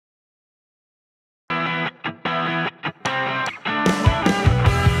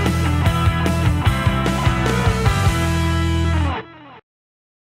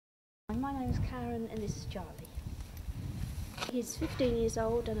name's Karen and this is Charlie. He's 15 years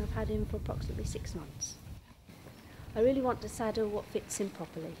old and I've had him for approximately 6 months. I really want to saddle what fits him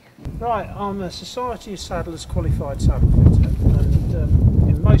properly. Right, I'm a Society of Saddlers qualified saddle fitter, and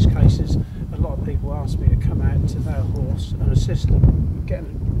in most cases a lot of people ask me to come out to their horse and assist them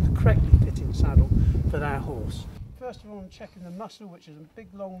getting the correctly fitting saddle for their horse. First of all, I'm checking the muscle, which is a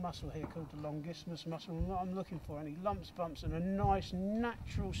big long muscle here called the longissimus muscle, and what I'm looking for any lumps, bumps and a nice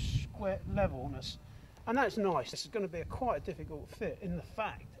natural square levelness. And that's nice. This is going to be quite a difficult fit in the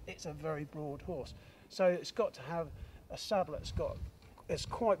fact it's a very broad horse. So it's got to have a saddle that's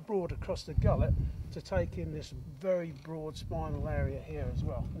quite broad across the gullet to take in this very broad spinal area here as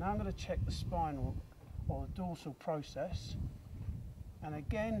well. Now I'm going to check the spinal or the dorsal process. And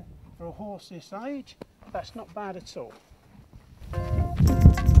again, for a horse this age, that's not bad at all.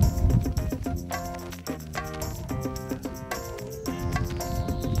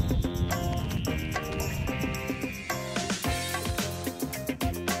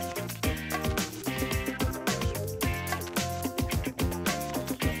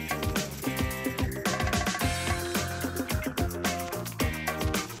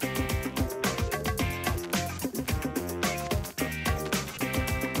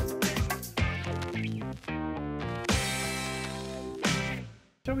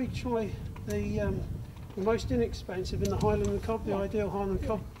 Shall we try the most inexpensive in the Highland Cob, the ideal Highland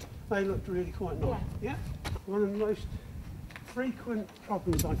Cob? They looked really quite nice. Yeah. One of the most frequent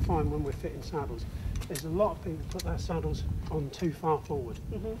problems I find when we're fitting saddles is a lot of people put their saddles on too far forward.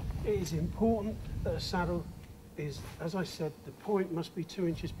 It is important that a saddle is, as I said, the point must be 2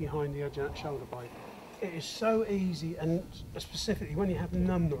 inches behind the edge of that shoulder blade. It is so easy, and specifically when you have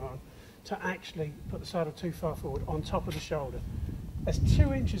number on, to actually put the saddle too far forward on top of the shoulder. There's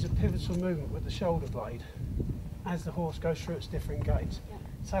 2 inches of pivotal movement with the shoulder blade as the horse goes through its different gaits.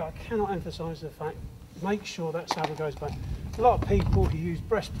 So I cannot emphasise the fact, make sure that saddle goes back. A lot of people who use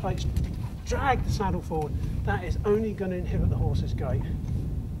breastplates drag the saddle forward. That is only going to inhibit the horse's gait.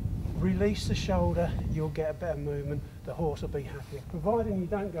 Release the shoulder, you'll get a better movement, the horse will be happier. Providing you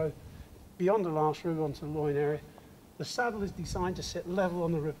don't go beyond the last rib onto the loin area. The saddle is designed to sit level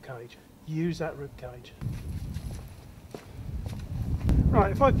on the rib cage. Use that rib cage. Right,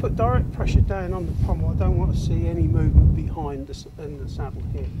 if I put direct pressure down on the pommel, I don't want to see any movement behind the saddle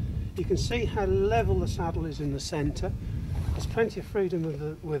here. You can see how level the saddle is in the centre. There's plenty of freedom with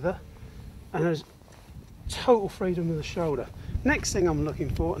the wither, and there's total freedom with the shoulder. Next thing I'm looking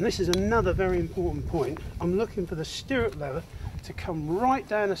for, and this is another very important point, I'm looking for the stirrup lever to come right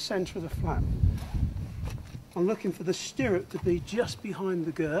down the centre of the flap. I'm looking for the stirrup to be just behind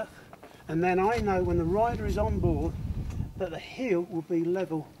the girth, and then I know when the rider is on board that the heel will be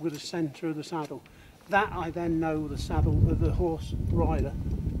level with the centre of the saddle. That I then know the saddle of the horse rider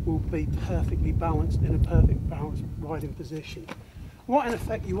will be perfectly balanced in a perfect balanced riding position. What in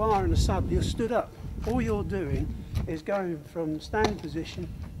effect you are in the saddle, you're stood up. All you're doing is going from standing position,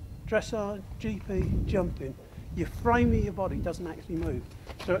 dressage, GP, jumping. Your frame of your body doesn't actually move.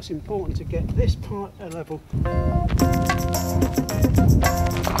 So it's important to get this part at level.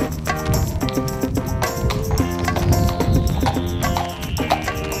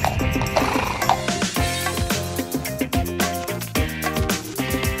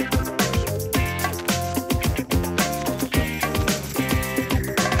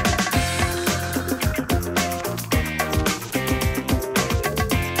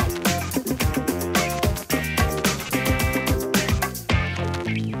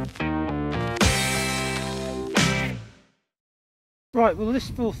 Right, well this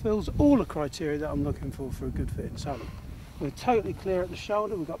fulfills all the criteria that I'm looking for a good fitting saddle. We're totally clear at the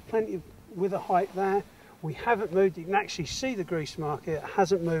shoulder, we've got plenty of wither height there. We haven't moved, you can actually see the grease mark here, it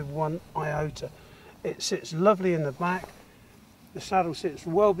hasn't moved one iota. It sits lovely in the back. The saddle sits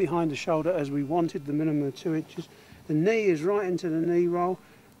well behind the shoulder as we wanted, the minimum of 2 inches. The knee is right into the knee roll.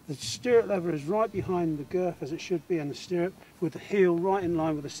 The stirrup lever is right behind the girth as it should be, and the stirrup with the heel right in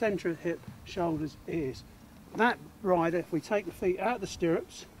line with the centre of hip, shoulders, ears. That rider, if we take the feet out of the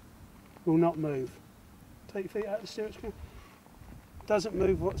stirrups, will not move. Take your feet out of the stirrups, doesn't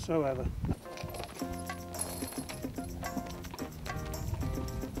move whatsoever.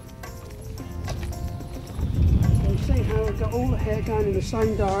 You see how we've got all the hair going in the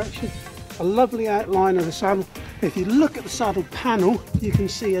same direction, a lovely outline of the saddle. If you look at the saddle panel, you can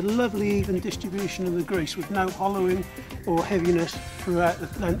see a lovely even distribution of the grease with no hollowing or heaviness throughout the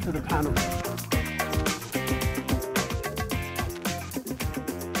length of the panel.